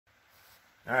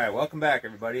Alright, welcome back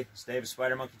everybody. It's Dave of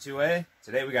Spider Monkey 2A.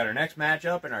 Today we got our next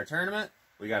matchup in our tournament.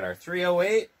 We got our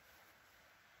 308.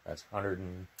 That's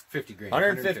 150 grain.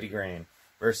 150 grain.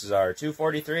 Versus our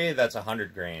 243. That's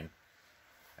 100 grain.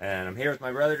 And I'm here with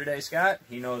my brother today, Scott.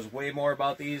 He knows way more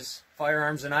about these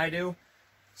firearms than I do.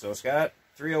 So Scott,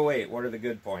 308, what are the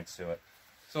good points to it?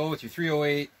 So with your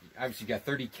 308, obviously you got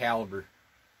 30 caliber.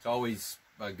 It's always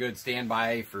a good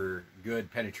standby for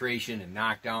good penetration and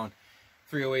knockdown.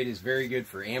 308 is very good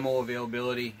for ammo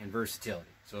availability and versatility.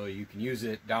 So you can use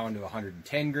it down to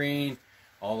 110 grain,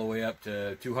 all the way up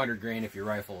to 200 grain if your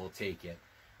rifle will take it.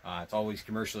 It's always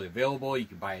commercially available. You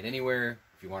can buy it anywhere.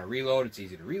 If you want to reload, it's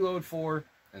easy to reload for.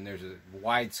 And there's a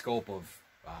wide scope of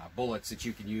bullets that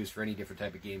you can use for any different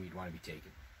type of game you'd want to be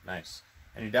taking. Nice.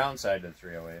 Any downside to the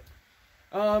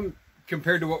 308?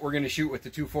 Compared to what we're going to shoot with the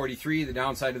 243, the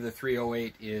downside of the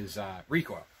 308 is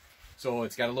recoil. So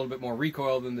it's got a little bit more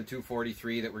recoil than the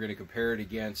 243 that we're going to compare it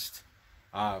against.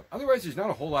 Otherwise, there's not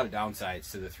a whole lot of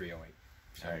downsides to the 308.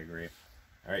 So. I agree.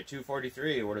 All right,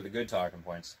 243, what are the good talking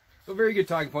points? So very good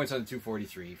talking points on the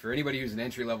 243. For anybody who's an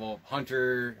entry-level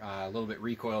hunter, a little bit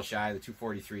recoil shy, the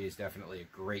 243 is definitely a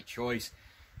great choice.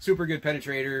 Super good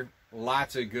penetrator,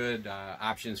 lots of good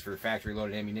options for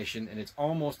factory-loaded ammunition, and it's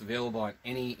almost available on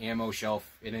any ammo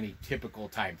shelf in any typical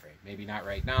time frame. Maybe not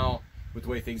right now with the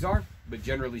way things are, but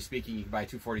generally speaking, you can buy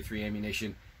 243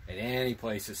 ammunition at any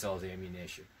place that sells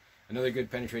ammunition. Another good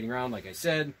penetrating round, like I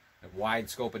said, a wide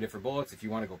scope of different bullets. If you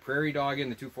want to go prairie dogging,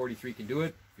 the 243 can do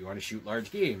it. If you want to shoot large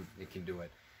game, it can do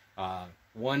it.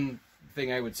 One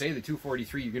thing I would say, the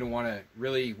 243, you're going to want to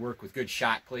really work with good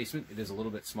shot placement. It is a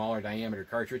little bit smaller diameter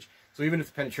cartridge. So even if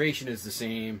the penetration is the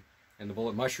same and the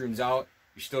bullet mushrooms out,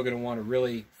 you're still going to want to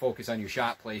really focus on your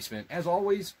shot placement, as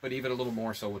always, but even a little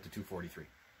more so with the 243.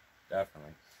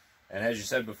 Definitely. And as you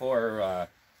said before,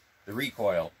 the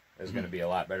recoil is going to be a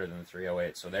lot better than the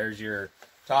 308. So there's your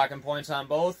talking points on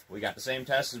both. We got the same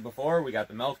test as before. We got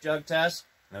the milk jug test,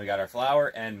 and then we got our flour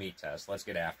and meat test. Let's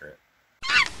get after it.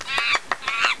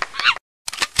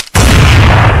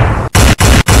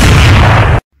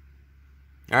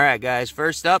 Alright guys,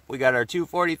 first up we got our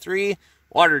 243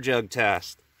 water jug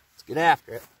test. Let's get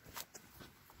after it.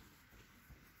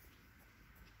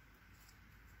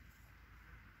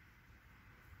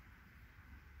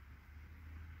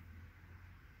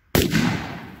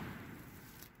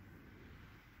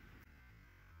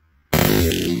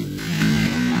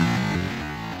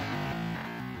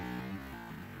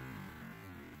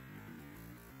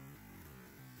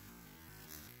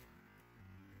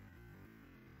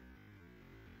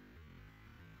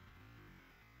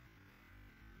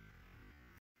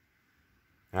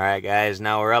 Alright guys,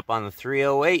 now we're up on the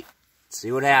 308. Let's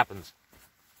see what happens.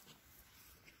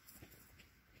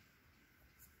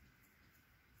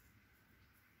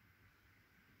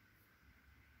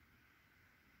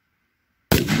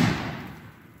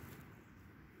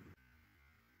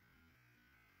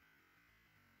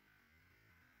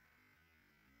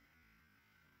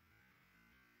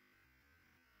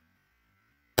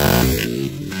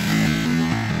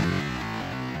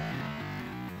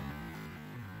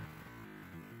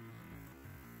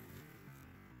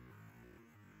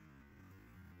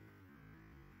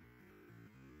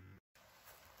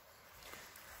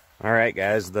 Alright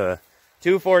guys, the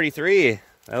 243,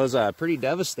 that was pretty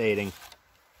devastating.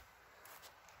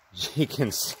 You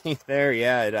can see there,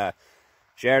 yeah, it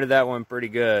shattered that one pretty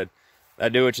good.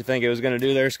 That do what you think it was going to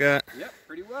do there, Scott? Yep,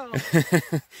 pretty well.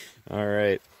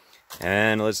 Alright,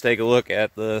 and let's take a look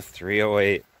at the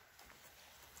 308.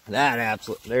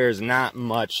 There's not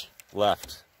much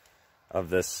left of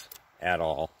this at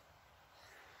all.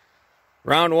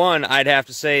 Round one, I'd have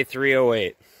to say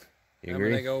 308. You agree?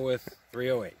 I'm going to go with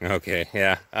 308. Okay,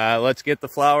 yeah. Let's get the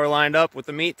flour lined up with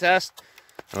the meat test,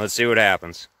 and let's see what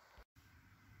happens.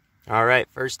 All right,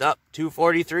 first up,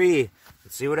 243.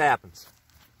 Let's see what happens.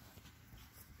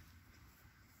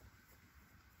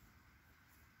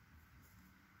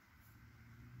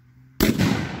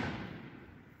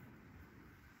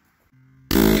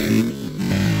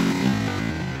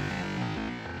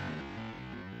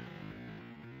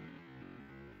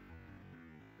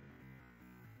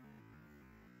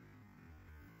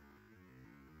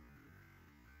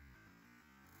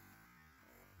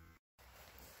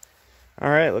 All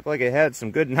right, looked like it had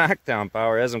some good knockdown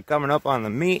power as I'm coming up on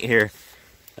the meat here.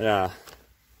 It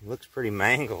looks pretty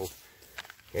mangled.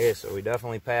 Okay, so we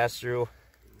definitely passed through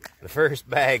the first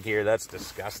bag here. That's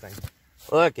disgusting.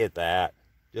 Look at that.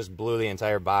 Just blew the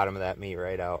entire bottom of that meat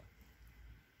right out.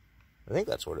 I think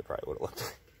that's what it probably would have looked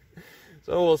like.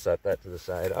 So we'll set that to the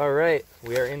side. All right,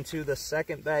 we are into the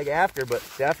second bag after, but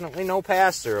definitely no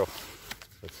pass-through.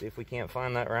 Let's see if we can't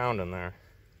find that round in there.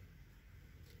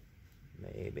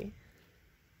 Maybe.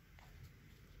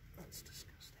 That's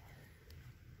disgusting.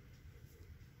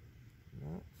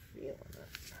 Not feeling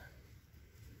it.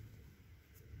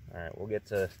 Alright, we'll get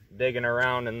to digging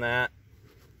around in that.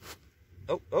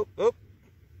 Oh, oh, oh.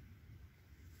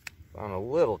 Found a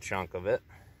little chunk of it.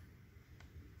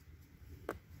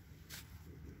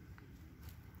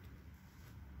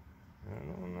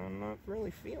 I'm not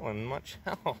really feeling much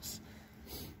else.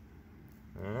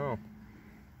 I don't know.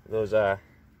 Those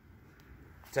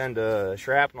tend to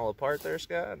shrapnel apart there,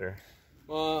 Scott? Or?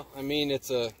 Well, I mean,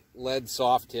 it's a lead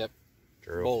soft tip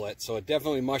True. bullet, so it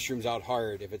definitely mushrooms out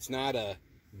hard. If it's not a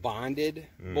bonded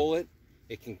bullet,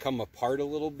 it can come apart a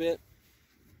little bit.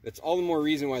 That's all the more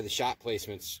reason why the shot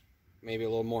placement's maybe a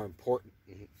little more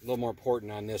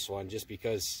important on this one, just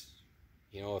because,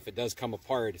 you know, if it does come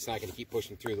apart, it's not going to keep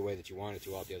pushing through the way that you want it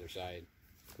to out the other side.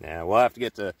 Yeah, we'll have to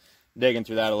get to digging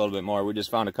through that a little bit more. We just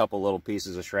found a couple little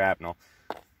pieces of shrapnel.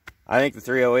 I think the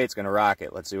 308 is going to rock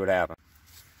it. Let's see what happens.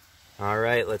 All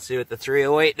right, let's see what the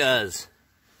 308 does.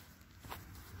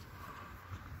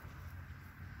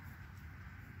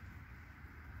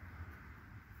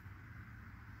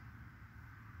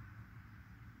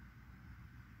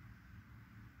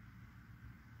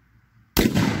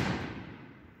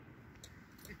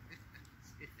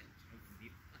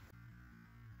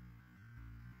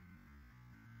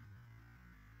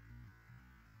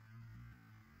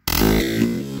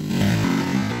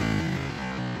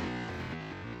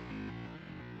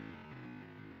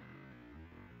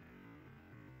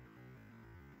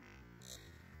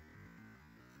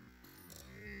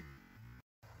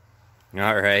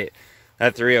 All right,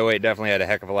 that 308 definitely had a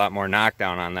heck of a lot more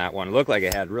knockdown on that one. It looked like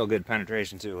it had real good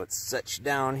penetration too. Let's set you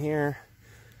down here.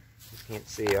 You can't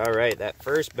see. All right, that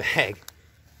first bag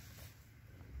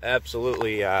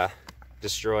absolutely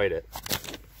destroyed it.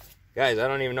 Guys, I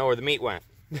don't even know where the meat went.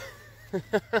 Right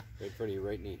in front of you,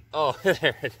 right knee. Oh,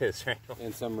 there it is. Right.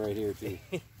 And some right here too.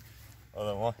 Oh,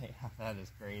 the one. Yeah, that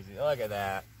is crazy. Look at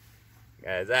that,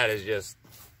 guys. That is just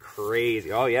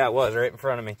crazy. Oh yeah, it was right in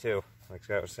front of me too. Like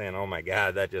Scott was saying, oh my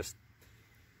God, that just,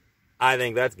 I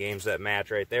think that's game, set, match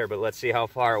right there. But let's see how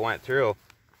far it went through.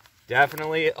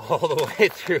 Definitely all the way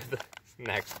through the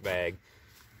next bag.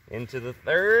 Into the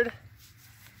third.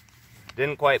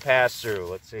 Didn't quite pass through.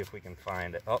 Let's see if we can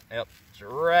find it. Oh, yep, it's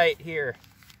right here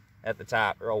at the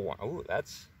top. Row one. Ooh,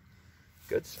 that's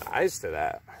good size to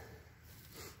that.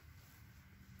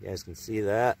 You guys can see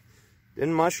that.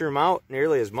 Didn't mushroom out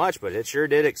nearly as much, but it sure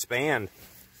did expand.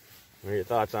 What are your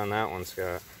thoughts on that one,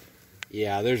 Scott?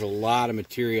 Yeah, there's a lot of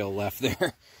material left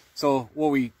there. So what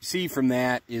we see from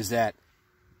that is that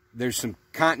there's some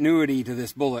continuity to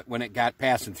this bullet when it got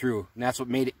passing through, and that's what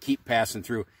made it keep passing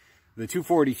through. The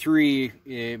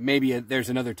 243, maybe there's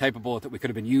another type of bullet that we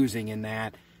could have been using in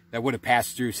that would have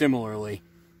passed through similarly,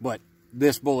 but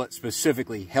this bullet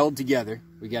specifically held together.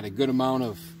 We got a good amount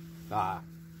of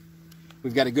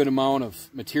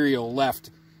material left,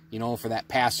 you know, for that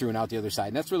pass through and out the other side.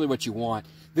 And that's really what you want.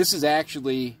 This is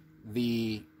actually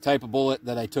the type of bullet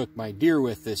that I took my deer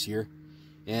with this year.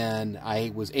 And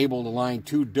I was able to line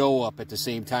two doe up at the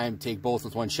same time, take both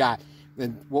with one shot.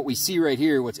 And what we see right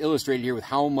here, what's illustrated here with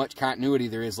how much continuity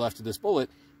there is left of this bullet,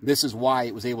 this is why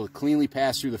it was able to cleanly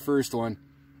pass through the first one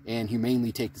and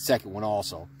humanely take the second one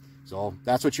also. So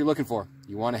that's what you're looking for.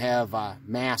 You want to have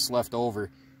mass left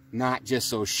over, not just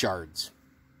those shards.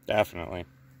 Definitely.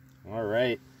 All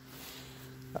right.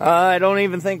 I don't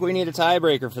even think we need a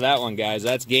tiebreaker for that one, guys.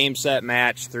 That's game, set,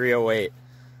 match, 308.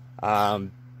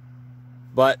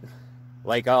 But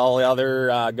like all the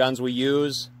other guns we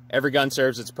use, every gun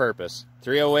serves its purpose.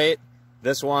 308,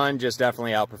 this one just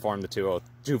definitely outperformed the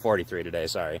 243 today,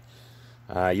 sorry.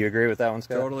 You agree with that one,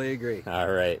 Scott? Totally agree.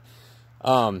 All right.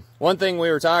 One thing we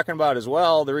were talking about as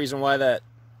well, the reason why that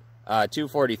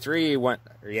 243 went,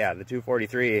 yeah, the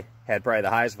 243 had probably the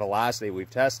highest velocity we've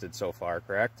tested so far,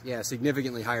 correct? Yeah,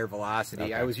 significantly higher velocity.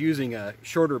 Okay. I was using a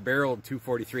shorter barreled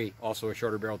 243, also a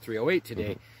shorter barreled 308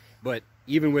 today, but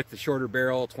even with the shorter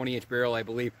barrel, 20-inch barrel, I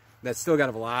believe, that's still got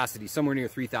a velocity somewhere near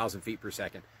 3,000 feet per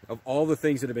second. Of all the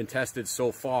things that have been tested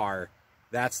so far,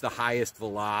 that's the highest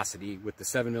velocity, with the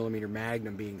 7mm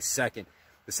Magnum being second.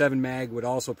 The 7 mag would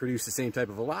also produce the same type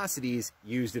of velocities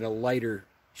used in a lighter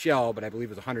shell, but I believe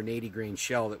it was a 180 grain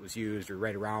shell that was used, or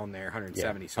right around there,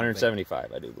 170 something.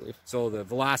 175, I do believe. So the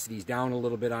velocity's down a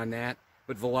little bit on that,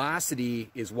 but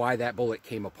velocity is why that bullet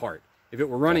came apart. If it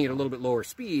were running at a little bit lower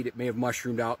speed, it may have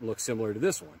mushroomed out and looked similar to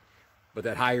this one. But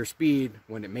that higher speed,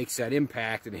 when it makes that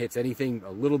impact and hits anything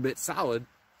a little bit solid,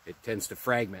 it tends to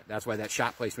fragment. That's why that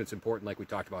shot placement's important, like we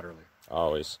talked about earlier.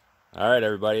 Always. All right,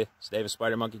 everybody. It's Davis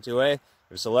Spider Monkey 2A.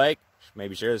 Give us a like.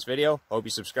 Maybe share this video. Hope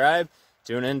you subscribe.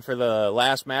 Tune in for the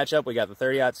last matchup. We got the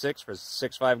 30-06 for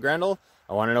 6.5 Grendel.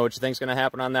 I want to know what you think's going to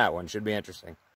happen on that one. Should be interesting.